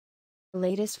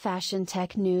Latest fashion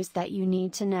tech news that you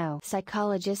need to know.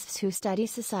 Psychologists who study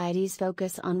societies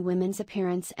focus on women's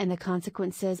appearance and the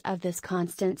consequences of this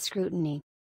constant scrutiny.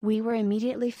 We were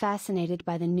immediately fascinated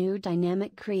by the new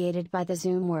dynamic created by the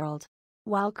Zoom world.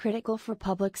 While critical for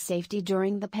public safety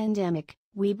during the pandemic,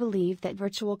 we believe that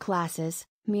virtual classes,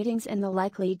 meetings and the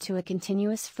like lead to a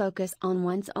continuous focus on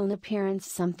one's own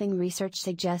appearance, something research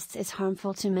suggests is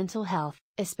harmful to mental health,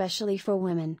 especially for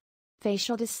women.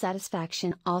 Facial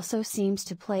dissatisfaction also seems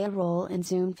to play a role in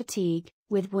Zoom fatigue,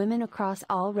 with women across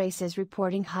all races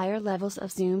reporting higher levels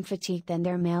of Zoom fatigue than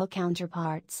their male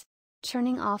counterparts.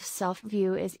 Turning off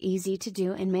self-view is easy to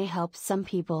do and may help some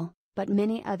people, but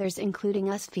many others including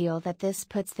us feel that this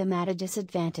puts them at a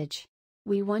disadvantage.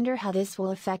 We wonder how this will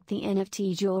affect the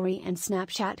NFT jewelry and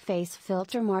Snapchat face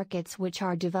filter markets which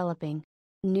are developing.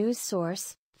 News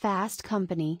source, Fast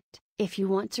Company. If you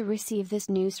want to receive this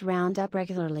news roundup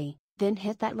regularly, then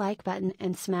hit that like button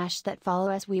and smash that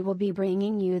follow, as we will be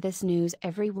bringing you this news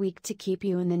every week to keep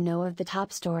you in the know of the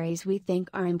top stories we think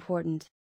are important.